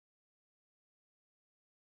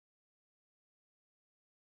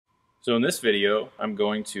So in this video, I'm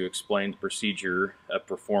going to explain the procedure of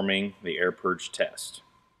performing the air purge test.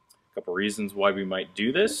 A couple reasons why we might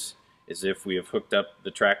do this is if we have hooked up the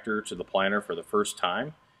tractor to the planter for the first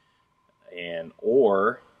time,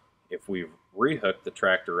 or if we've rehooked the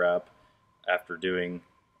tractor up after doing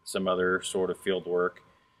some other sort of field work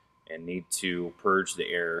and need to purge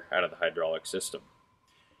the air out of the hydraulic system.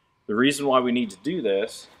 The reason why we need to do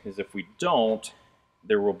this is if we don't,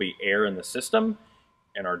 there will be air in the system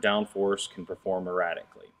and our downforce can perform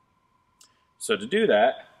erratically. So to do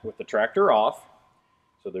that, with the tractor off,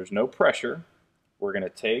 so there's no pressure, we're going to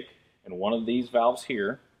take in one of these valves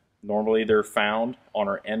here. Normally they're found on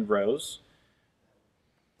our end rows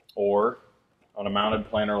or on a mounted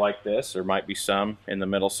planter like this. There might be some in the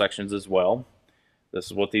middle sections as well. This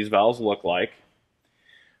is what these valves look like.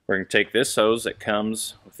 We're going to take this hose that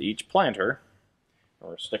comes with each planter, and we're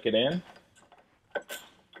going to stick it in.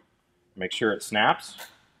 Make sure it snaps,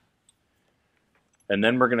 and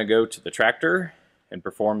then we're going to go to the tractor and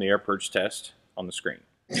perform the air purge test on the screen.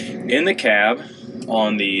 In the cab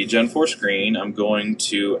on the Gen 4 screen, I'm going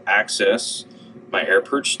to access my air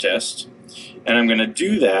purge test, and I'm going to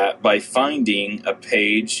do that by finding a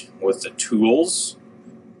page with the Tools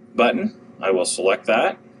button. I will select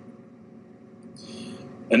that,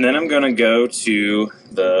 and then I'm going to go to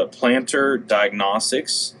the Planter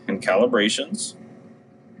Diagnostics and Calibrations.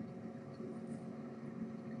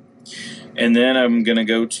 And then I'm going to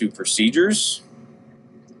go to Procedures,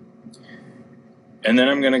 and then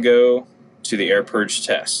I'm going to go to the air purge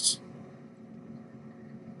test.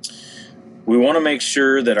 We want to make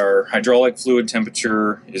sure that our hydraulic fluid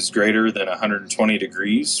temperature is greater than 120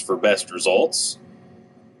 degrees for best results.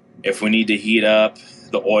 If we need to heat up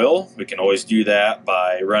the oil, we can always do that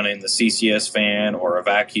by running the CCS fan or a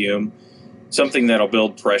vacuum, something that'll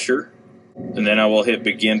build pressure. And then I will hit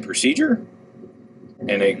Begin Procedure.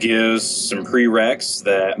 And it gives some prereqs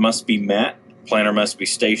that must be met. Planter must be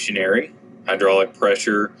stationary, hydraulic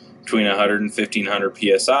pressure between 100 and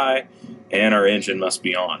 1500 psi, and our engine must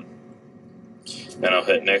be on. Then I'll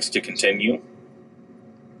hit Next to continue.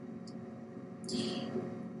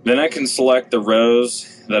 Then I can select the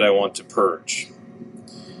rows that I want to purge.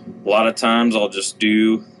 A lot of times I'll just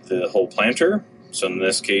do the whole planter. So in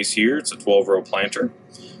this case here, it's a 12-row planter.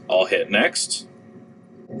 I'll hit Next.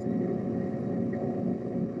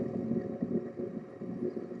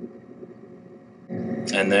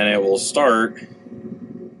 And then it will start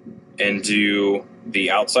and do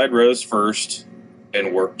the outside rows first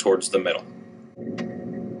and work towards the middle.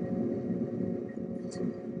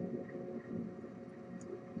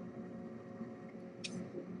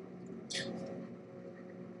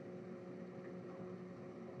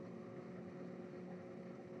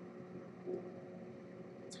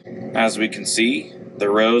 As we can see, the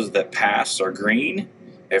rows that pass are green.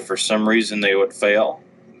 If for some reason they would fail,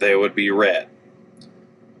 they would be red.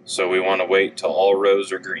 So we want to wait till all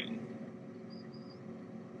rows are green.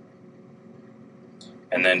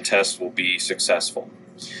 And then test will be successful.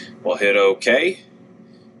 We'll hit OK,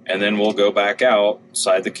 and then we'll go back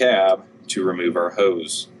outside the cab to remove our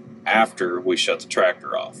hose after we shut the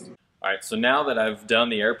tractor off. Alright, so now that I've done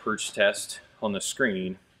the air purge test on the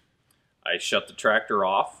screen, I shut the tractor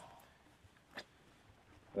off.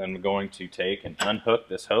 Then I'm going to take and unhook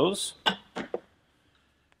this hose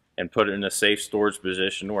and put it in a safe storage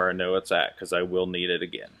position where I know it's at, because I will need it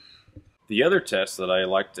again. The other test that I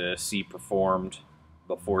like to see performed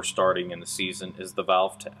before starting in the season is the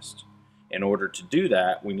valve test. In order to do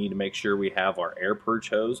that, we need to make sure we have our air purge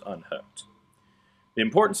hose unhooked. The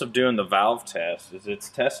importance of doing the valve test is it's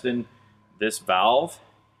testing this valve,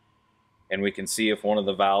 and we can see if one of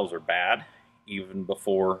the valves are bad even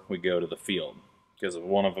before we go to the field. Because if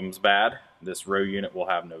one of them is bad, this row unit will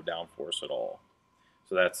have no downforce at all.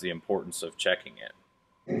 So that's the importance of checking it.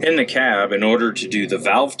 In the cab, in order to do the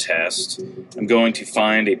valve test, I'm going to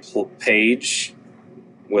find a page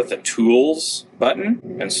with a Tools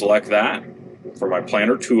button and select that for my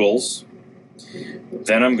planter tools.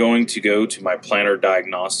 Then I'm going to go to my Planter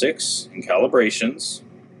Diagnostics and Calibrations,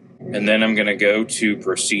 and then I'm going to go to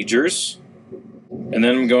Procedures, and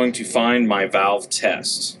then I'm going to find my valve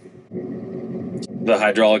test. The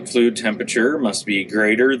hydraulic fluid temperature must be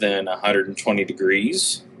greater than 120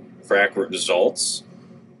 degrees for accurate results.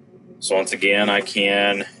 So once again, I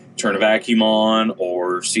can turn a vacuum on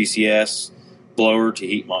or CCS blower to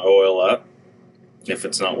heat my oil up if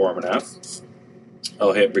it's not warm enough.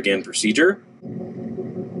 I'll hit Begin Procedure.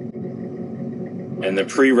 And the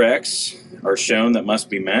prereqs are shown that must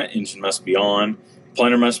be met. Engine must be on,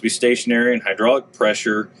 planter must be stationary, and hydraulic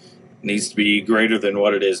pressure needs to be greater than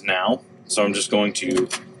what it is now. So I'm just going to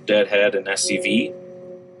deadhead an SCV.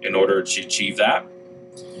 in order to achieve that.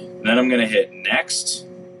 Then I'm going to hit next,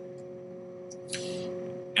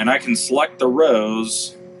 and I can select the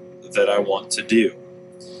rows that I want to do.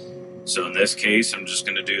 So in this case, I'm just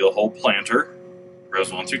going to do the whole planter,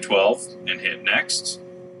 rows 1 through 12, and hit next.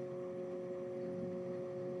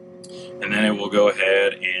 And then it will go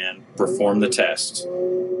ahead and perform the test.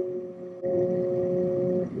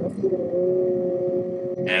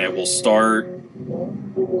 And it will start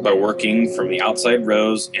by working from the outside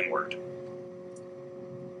rows inward.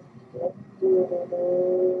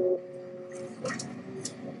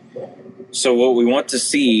 So what we want to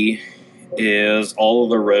see is all of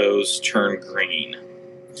the rows turn green.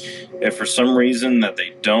 If for some reason that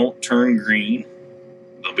they don't turn green,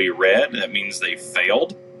 they'll be red. That means they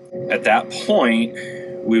failed. At that point,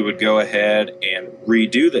 we would go ahead and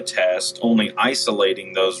redo the test, only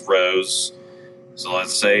isolating those rows. So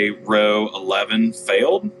let's say row 11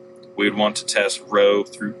 failed. We'd want to test row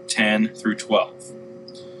through 10 through 12.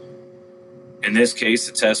 In this case,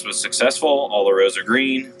 the test was successful. All the rows are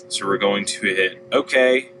green. So we're going to hit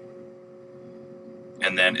OK,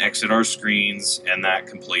 and then exit our screens, and that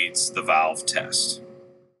completes the valve test.